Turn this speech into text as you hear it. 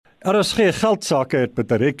RSG Geldsaake het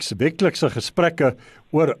met 'n reeks weeklikse gesprekke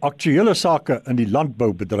oor aktuelle sake in die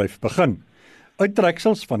landboubedryf begin.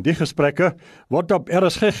 Uittreksels van die gesprekke word op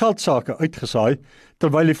RSG Geldsaake uitgesaai,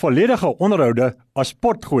 terwyl die volledige onderhoude as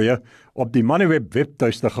potgoeie op die Moneyweb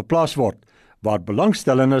webtuiste geplaas word, waar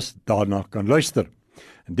belangstellendes daarna kan luister.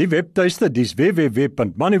 En die webtuiste dis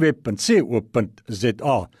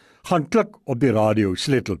www.moneyweb.co.za. Gaan klik op die radio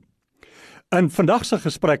sleutel. In vandag se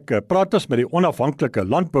gesprek praat ons met die onafhanklike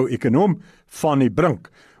landbou-ekonoom Fanie Brink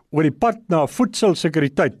oor die pad na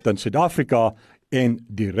voedselsekuriteit in Suid-Afrika en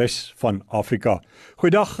die res van Afrika.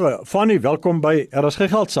 Goeiedag Fanie, welkom by RSG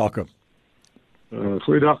Geldsaake.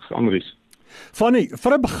 Goeiedag Andries. Fanie,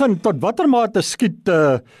 vir 'n begin, tot watter mate skiet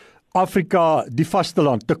Afrika die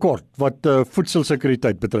vasteland tekort wat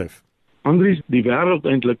voedselsekuriteit betref? Andries, die wêreld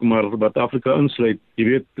eintlik, maar wat Afrika insluit, jy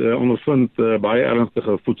weet, ondervind baie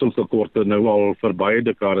ernstige voedseltekorte nou al vir baie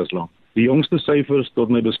dekades lank. Die jongste syfers tot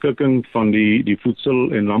my beskikking van die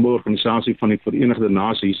Voedsel- en Landbouorganisasie van die Verenigde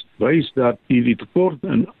Nasies wys dat die tekort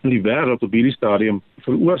in die wêreld op hierdie stadium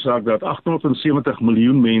veroorsaak dat 870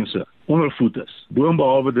 miljoen mense ondervoed is.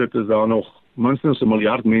 Boonbehalwe dit is daar nog minstens 1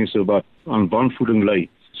 miljard mense wat aan wanvoeding ly.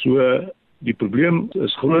 So die probleem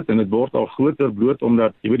is groot en dit word al groter bloot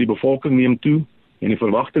omdat jy weet die bevolking neem toe en die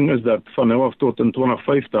verwagting is dat van nou af tot in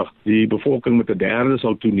 2050 die bevolking met 1/3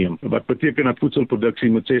 sal toeneem. Wat beteken dat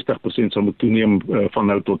voedselproduksie met 60% sal moet toeneem van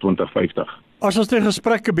nou tot 2050. As ons die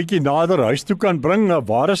gesprek 'n bietjie nader huis toe kan bring,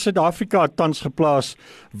 waar is Suid-Afrika tans geplaas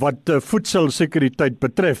wat voedselsekuriteit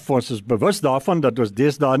betref? Ons is bewus daarvan dat ons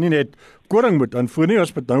deesdae nie net koring moet invoer nie,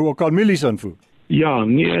 ons moet nou ook al mielies invoer. Ja,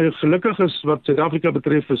 nee, gelukkig is wat Suid-Afrika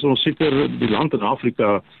betref is ons seker die land in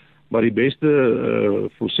Afrika wat die beste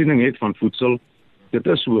voorsiening het van voedsel. Dit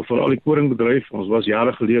is so, veral die koringbedryf, ons was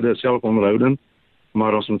jare gelede selfonderhoudend,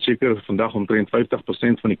 maar ons moet seker vandag omtrent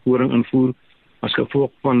 50% van die koring invoer, as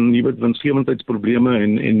gevolg van winsgewendheidsprobleme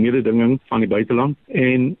en mededinging van die buiteland.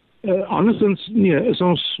 En andersins, nee, is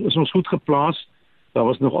ons goed geplaas. Daar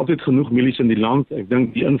was nog altyd genoeg mielies in die land. Ek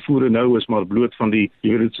dink die invoere nou is maar bloot van jy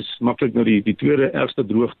weet dit is maklik nou die tweede ergste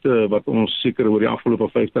droogte wat ons seker oor die afgelope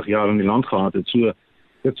 50 jaar in die land gehad het. So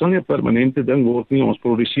dit sal nie 'n permanente ding word nie. Ons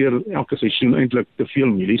produseer elke seisoen eintlik te veel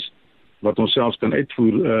mielies wat ons selfs kan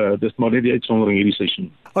uitvoer. Dis maar net die uitsondering hierdie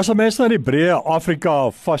seisoen. As 'n mens na die breë Afrika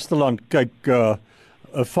vasteland kyk,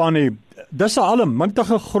 Fanie, dis 'n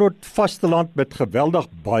allemintige groot vasteland met geweldig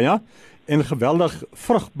baie en geweldig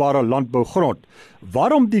vrugbare landbougrond.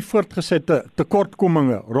 Waarom die voortgesette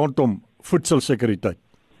tekortkominge rondom voedselsekuriteit?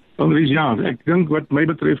 Andries, ja, ek dink wat my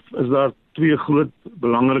betref is daar 2 groot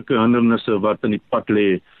belangrike hindernisse wat in die pad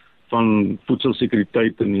lê van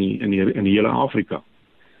voedselsekuriteit in die hele Afrika.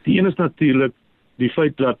 Die een is natuurlik die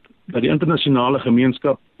feit dat die internasionale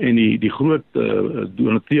gemeenskap en die groot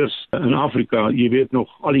donateurs in Afrika, jy weet nog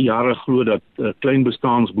al die jare glo dat klein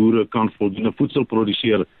bestaansboere kan voldoende voedsel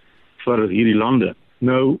produseer vir hierdie lande.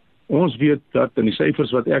 Nou, ons weet dat in die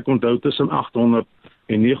syfers wat ek onthou tussen 800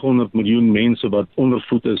 en 900 miljoen mense wat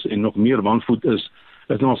ondervoed is en nog meer wanvoed is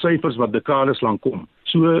nou syfers wat dekades lank kom.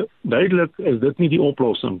 So duidelik is dit nie die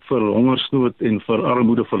oplossing vir hongersnood en vir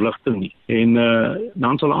armoedeverligting nie. En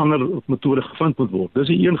dan sal 'n ander metode gevind moet word. Dis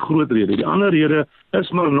die een groot rede. Die ander rede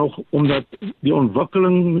is maar nog omdat die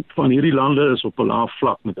ontwikkeling van hierdie lande is op 'n lae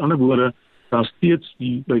vlak. Met ander woorde, daar steeds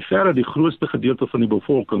by verre die grootste gedeelte van die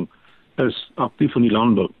bevolking is aktief in die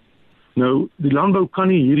landbou. Nou, die landbou kan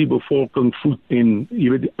nie hierdie bevolking voed en jy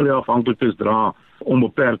weet al die afhanklikes dra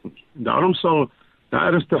onbeperk nie. Daarom sal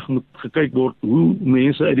daar ernstig moet gekyk word hoe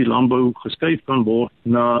mense uit die landbou geskuif kan word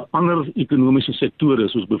na ander ekonomiese sektore,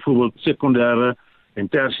 soos byvoorbeeld sekondêre en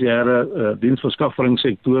tersiêre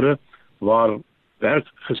diensverskafferingssektore waar werk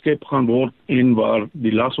geskep gaan word en waar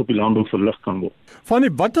die las op die landbou verlig kan word.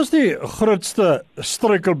 Fanie, wat is die grootste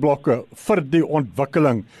struikelblokke vir die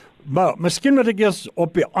ontwikkeling? Maar miskien moet ek eers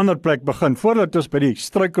op 'n ander plek begin voordat ons by die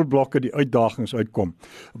struikelblokke, die uitdagings uitkom.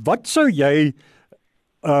 Wat sou jy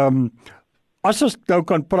as ons nou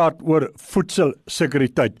kan praat oor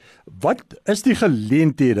voedselsekuriteit, wat is die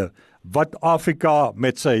geleenthede wat Afrika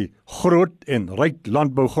met sy groot en ryk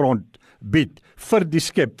landbougrond bied vir die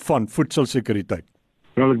skep van voedselsekuriteit?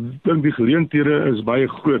 Wel, ek dink die geleenthede is baie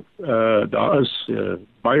groot. Daar is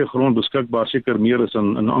baie grond beskikbaar, seker meer as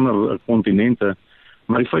in ander kontinente.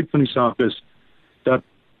 Maar die feit van die saak is dat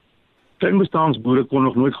kleinbestaansboere kon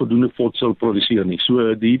nog nooit voldoende voedsel produseer nie.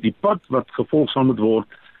 So die pad wat gevolg sal moet word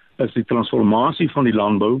is die transformasie van die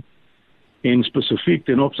landbou en spesifiek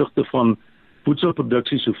ten opsigte van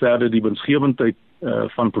voedselproduksie sover die winsgewendheid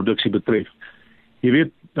van produksie betref. Jy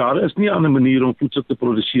weet, daar is nie 'n ander manier om voedsel te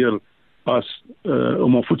produseer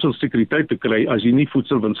om voedselsekuriteit te kry as jy nie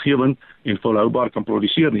voedsel winsgewend en volhoubaar kan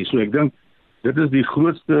produseer nie. So ek dink dit is die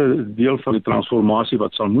grootste deel van die transformasie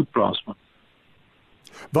wat sal moet plaasvind.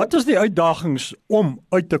 Wat is die uitdagings om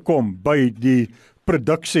uit te kom by die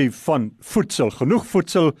produksie van voedsel? Genoeg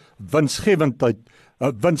voedsel, winsgewendheid,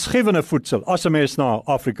 winsgewende voedsel as 'n mens na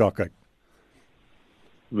Afrika kyk.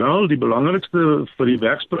 Wel, die belangrikste vir die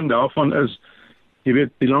wegspring daarvan is, jy weet,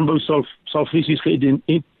 die landbou sal fisies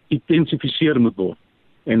geïntensifiseer moet word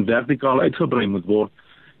en vertikaal uitgebrei moet word.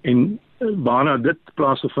 En waarna dit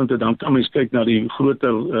plaasgevind het, dan kan mens kyk na die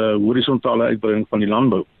groter horisontale uitbreiding van die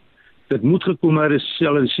landbou. Dit moet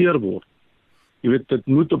gekommersialiseer word. Jy weet, dit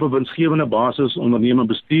moet op 'n winsgewende basis onderneming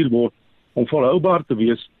bestuur word om volhoubaar te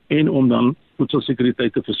wees en om dan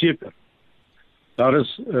voedselsekuriteit te verseker. Daar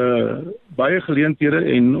is baie geleenthede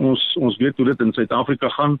en ons weet hoe dit in Suid-Afrika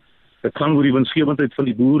gaan. Dit gaan oor die winsgewendheid van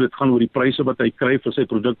die boer, dit gaan oor die pryse wat hy kry vir sy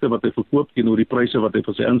produkte wat hy verkoop teenoor die pryse wat hy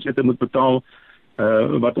vir sy insette moet betaal.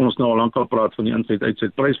 Wat ons nou al lankal praat van die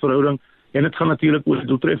inset-uitset prysverhouding, en dit gaan natuurlik oor die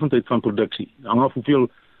doeltreffendheid van produksie. Het hang af hoeveel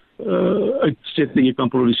uitsette jy kan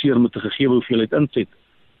produseer met 'n gegeewe hoeveelheid inset.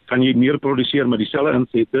 Kan jy meer produseer met dieselfde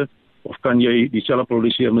insette of kan jy dieselfde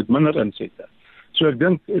produseer met minder insette? So ek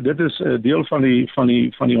dink dit is 'n deel van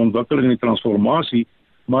die ontwikkeling en die transformasie,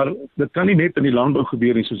 maar dit kan nie net in die landbou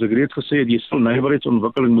gebeur nie, soos ek reeds gesê het, jy sal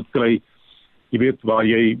nywerheidsontwikkeling moet kry. Jy weet, waar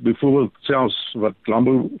jy byvoorbeeld selfs wat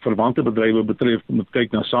landbouverwante bedrywe betref, moet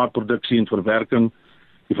kyk na saadproduksie en verwerking,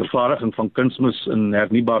 die vervaardiging van kunsmis en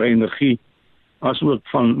hernubare energie, asook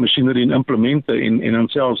van masjinerie en implemente en dan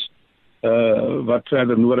selfs wat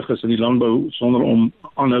verder nodig is in die landbou sonder om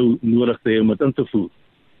aanhou nodig te hê om dit in te voer.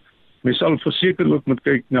 Mens sal verseker ook moet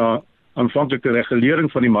kyk na aanvanklike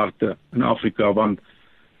regulering van die markte in Afrika, want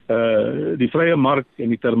die vrye mark en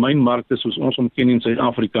die termynmarkte soos ons hom ken in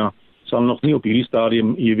Suid-Afrika sal nog nie op hierdie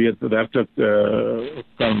stadium, jy weet, werklik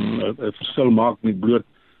kan 'n verskil maak met bloot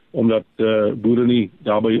omdat boere nie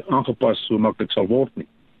daarbey aangepas so maklik sal word nie.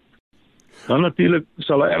 Dan natuurlik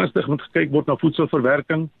sal ernstig moet gekyk word na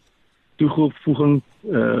voedselverwerking, toevoeging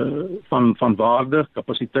van waarde,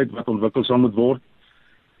 kapasiteit wat ontwikkel sal moet word.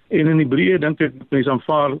 En in die breë dink ek mense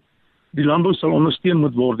aanvaar die landbou sal ondersteun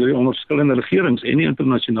moet word deur die onderskillende regerings en die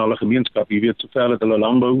internasionale gemeenskap, jy weet, sover dat hulle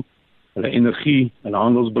landbou, hulle energie, hulle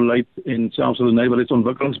handelsbeleid en selfs hulle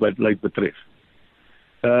nywerheidsontwikkelingsbeleid betref.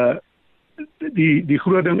 Die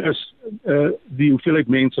groot ding is die hoeveelheid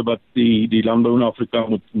mense wat die landbou in Afrika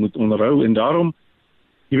moet onderhou, en daarom,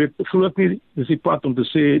 jy weet, glo ek nie, dis die pad om te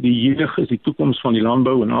sê die jeug is die toekoms van die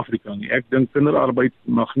landbou in Afrika nie. Ek dink kinderarbeid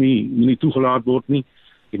mag nie toegelaat word nie.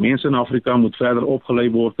 Die mense in Afrika moet verder opgelei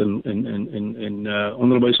word en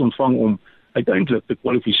onderwys ontvang om uiteindelik te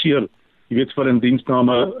kwalifiseer, jy weet, vir 'n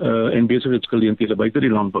diensname en besigheidsgeleenthede buite die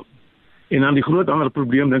landbou. En dan die groot ander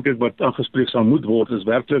probleem, dink ek, wat aangespreek sal moet word, is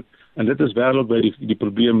werklik, en dit is wêreldwyd die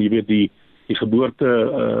probleem, jy weet, die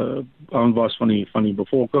geboorte aanwas van die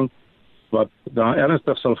bevolking, wat daar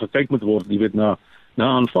ernstig sal gekyk moet word, jy weet, na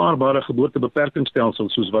aanvaarbare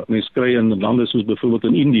geboortebeperkingsstelsels, soos wat mens kry in lande soos byvoorbeeld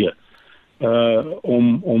in Indië,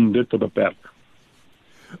 om dit te beperk.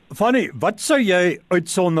 Fanie, wat sou jy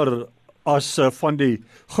uitsonder as van die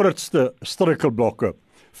grootste struikelblokke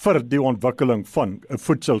vir die ontwikkeling van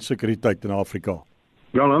voedselsekuriteit in Afrika?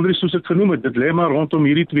 Ja, Andries, soos ek genoem het, dit lê maar rondom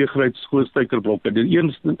hierdie twee groot struikelblokke. Die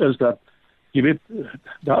eerste is dat, jy weet,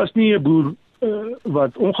 daar is nie 'n boer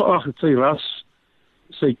wat ongeag sy ras,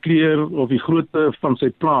 sy kleur of die grootte van sy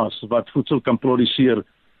plaas wat voedsel kan produseer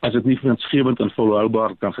as dit nie winsgewend en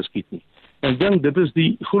volhoubaar kan geskied nie. Ek dink dit is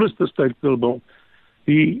die grootste struikelblok.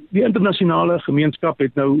 Die internasionale gemeenskap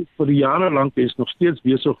het nou vir jare lank nog steeds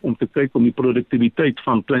besig om te kyk om die produktiwiteit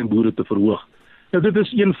van klein boere te verhoog. Nou dit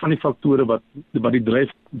is een van die faktore wat die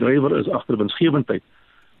drywer is agter winsgewendheid.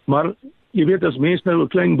 Maar jy weet, as mens nou 'n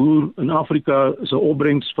klein boer in Afrika se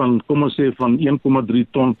opbrengs van, kom ons sê, van 1,3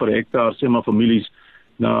 ton per hektaar, sê maar families,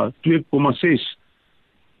 na 2,6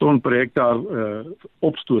 ton per hektaar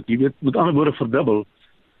opstoot, jy weet, met ander woorde verdubbel,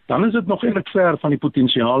 dan is dit nog eintlik ver van die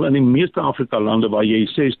potensiaal in die meeste Afrika lande waar jy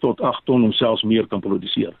 6 tot 8 ton of selfs meer kan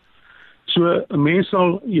produseer. So 'n mens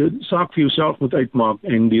sal jou saak vir jouself moet uitmaak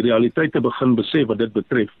en die realiteit te begin besef wat dit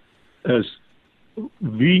betref is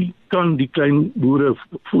wie kan die klein boere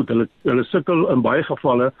voed? Hulle sukkel in baie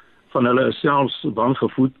gevalle van hulle is selfs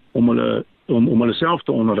wangevoed om hulle self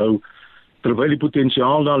te onderhou terwyl die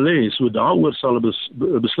potensiaal daar lê. So daaroor sal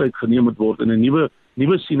 'n besluit geneem moet word en 'n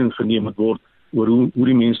nuwe siening geneem moet word oor hoe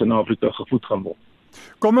die mense in Afrika gevoed gaan word.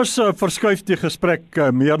 Kom ons verskuif die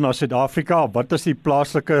gesprek meer na Suid-Afrika. Wat is die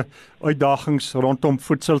plaaslike uitdagings rondom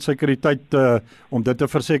voedselsekuriteit om dit te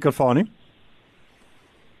verseker, Fanie?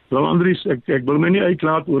 Wel Andries, ek wil my nie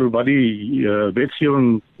uitlaat oor wat die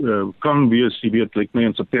wetgewing kan wees. Jy weet, like my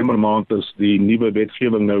in September maand is die nuwe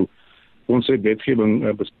wetgewing nou, ons het wetgewing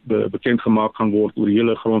bekend gemaak gaan word oor die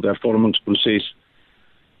hele grondhervormingsproses,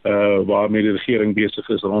 waarmee die regering besig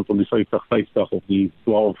is rondom die 50-50 of die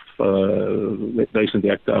 12.000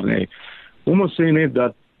 hektaar. Nee. Kom ons sê net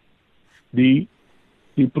dat die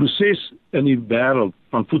proses in die wêreld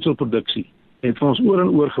van voedselproduksie het vir ons oor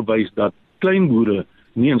en oor gewys dat klein boere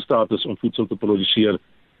nie in staat is om voedsel te produseer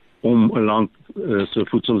om 'n land se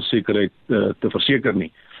voedselsekerheid te verseker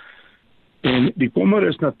nie. En die kommer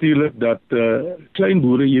is natuurlik dat klein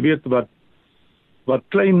boere, jy weet wat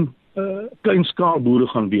klein skaalboere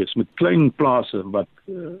gaan wees met klein plase wat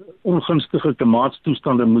ongunstige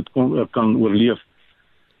klimaatstoestande kan oorleef.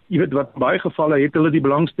 Jy weet wat baie gevalle het hulle die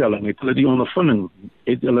belangstelling, het hulle die ondervinding,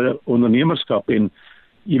 het hulle ondernemerskap en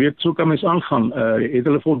jy weet, so kan mens aangaan, het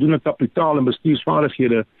hulle voldoende kapitaal en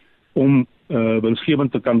bestuursvaardighede om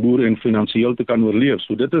winsgewend te kan boer en finansiëel te kan oorleef.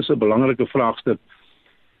 So dit is 'n belangrike vraagstuk.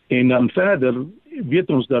 En dan verder weet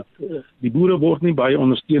ons dat die boere word nie baie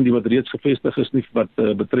ondersteun die wat reeds gevestig is nie wat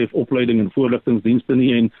betref opleiding en voorligtingsdienste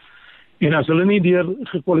nie en as hulle nie deur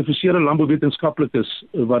gekwalifiseerde landbouwetenskaplikes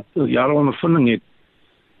wat jare ondervinding het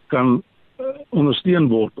kan ondersteun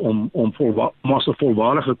word om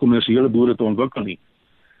volwaardige kommersiële boere te ontwikkel nie.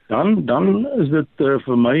 Dan is dit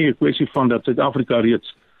vir my 'n kwessie van dat Suid-Afrika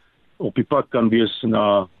reeds op die pad kan wees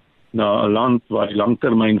na 'n land waar die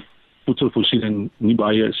langtermyn voedselvoorsiening nie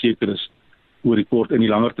baie seker is oor die kort en die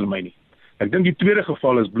langer termyn nie. Ek dink die tweede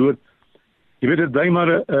geval is bloot, jy weet dit bly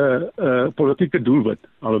maar 'n politieke doelwit.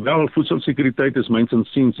 Alhoewel voedselsekuriteit is myns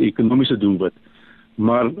insiens 'n ekonomiese doelwit.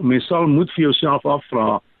 Maar mens sal moet vir jouself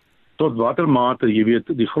afvra tot watter mate, jy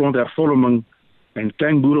weet, die grondhervorming en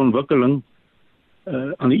kleinboereontwikkeling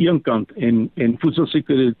aan die een kant en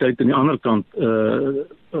voedselsekuriteit aan die ander kant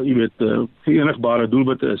jy weet verenigbare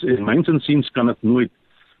doelwitte is. En myns insiens kan dit nooit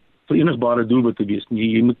verenigbare doelwitte wees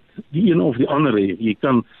nie. Jy moet die een of die ander hê. Jy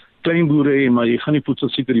kan klein boere hê, maar jy gaan nie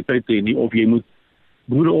voedselsekuriteit hê nie, of jy moet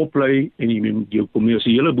boere oplei en jy moet jou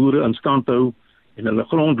kommersiële boere in stand hou en hulle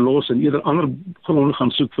grond los en eerder ander gronde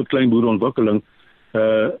gaan soek vir klein boereontwikkeling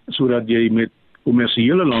sodat jy met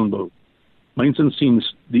kommersiële landbou myns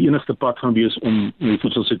insiens die enigste pad gaan wees om die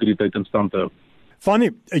voedselsekuriteit in stand te hou.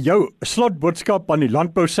 Fanie, jou slotboodskap aan die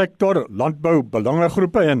landbousektor,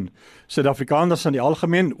 landboubelangegroepe en Suid-Afrikaners in die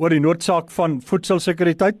algemeen oor die noodsaak van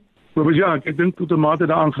voedselsekuriteit? Ja, ek dink tot 'n mate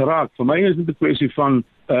daaraan geraak. Vir my is dit 'n kwessie van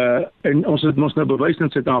en ons het nou bewys in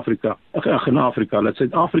Suid-Afrika, in Afrika, dat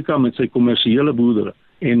Suid-Afrika met sy kommersiële boere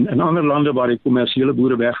en in ander lande waar die kommersiële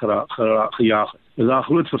boere weggejaag is daar 'n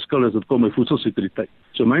groot verskil as dit kom by voedselsekuriteit.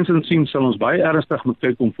 So myns insiens sal ons baie ernstig moet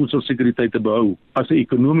kyk om voedselsekuriteit te behou as 'n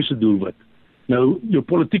ekonomiese doelwit. Nou, jou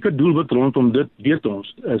politieke doelwit rondom dit, weet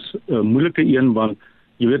ons, is 'n moeilike een, want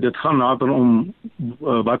jy weet, dit gaan later om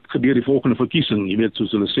wat gebeur die volgende verkiesing. Jy weet,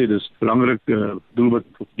 soos hulle sê, dis belangrik doelwit,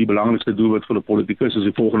 die belangrikste doelwit vir 'n politikus is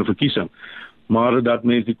die volgende verkiesing. Maar dat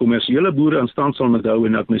mens die kommersiële boere in stand sal moet hou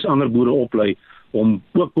en dat mens ander boere oplei om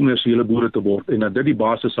ook kommersiële boere te word en dat dit die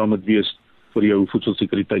basis sal moet wees vir jou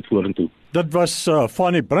voedselsekuriteit vorentoe. Dit was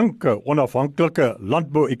Fanie Brink, onafhanklike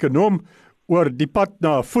landbou-ekonoom, oor die pad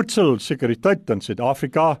na voedselsekuriteit in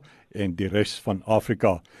Suid-Afrika en die res van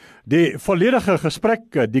Afrika. Die volledige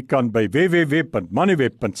gesprek, die kan by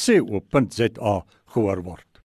www.moneyweb.co.za gehoor word.